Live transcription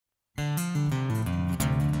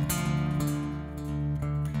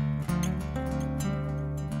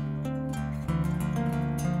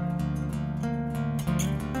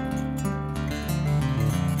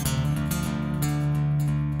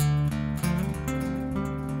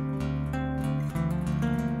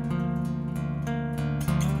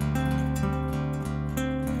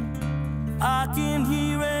can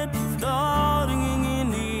hear it starting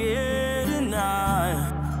in the air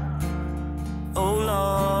tonight. Oh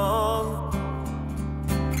Lord,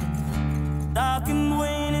 I've been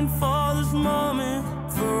waiting for this moment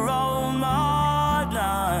for all my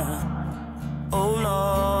life. Oh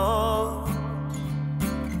Lord,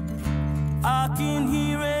 I can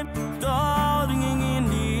hear it starting in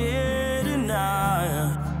the air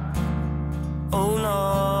tonight. Oh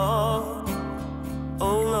Lord,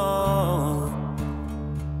 oh Lord.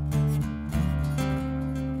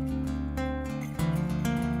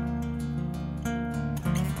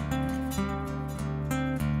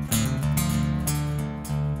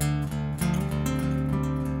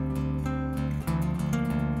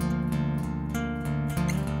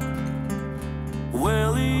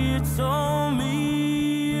 Well, you told me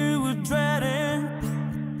you were dreading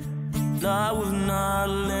I was not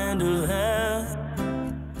a land of hell,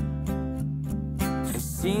 and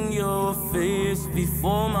seen your face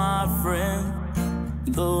before, my friend.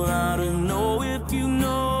 Though I don't know if you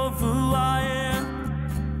know who I am.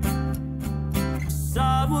 'Cause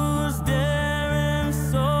I was there and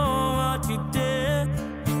saw what you did,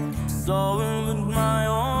 saw it with my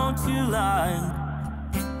own two eyes.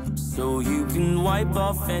 So you can wipe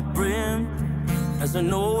off that brim, as I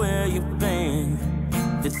know where you've been.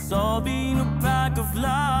 It's all been a pack of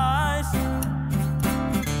lies.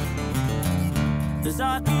 'Cause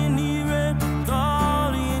I can hear it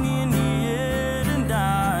calling in the air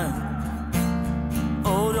tonight.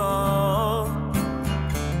 Oh Lord,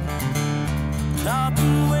 I've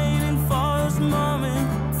been waiting for this moment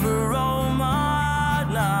for all my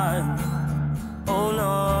life. Oh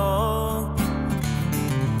Lord,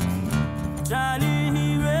 trying to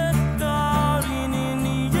hear it calling in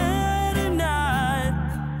the air tonight.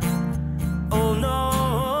 Oh no,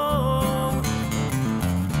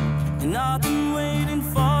 and I've been waiting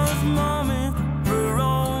for this moment for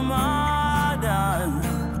all my life.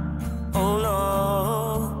 Oh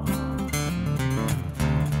Lord,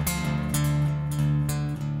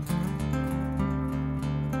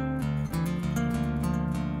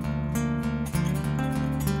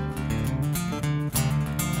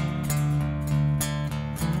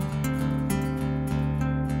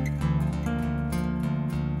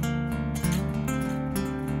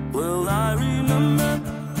 well, I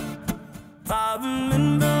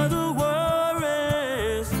remember the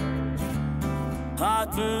worries. How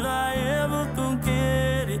can I ever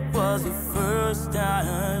forget it was the first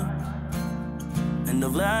time and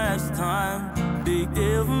the last time they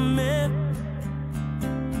ever met.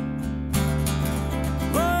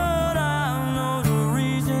 But I know the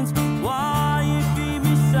reasons why you keep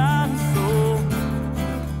me silent, so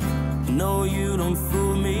no, you don't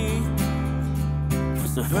fool me.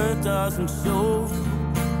 'Cause the hurt doesn't show,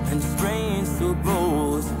 and strange still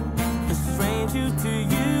grows, a stranger to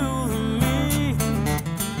you and me.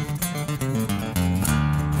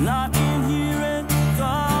 And I can hear it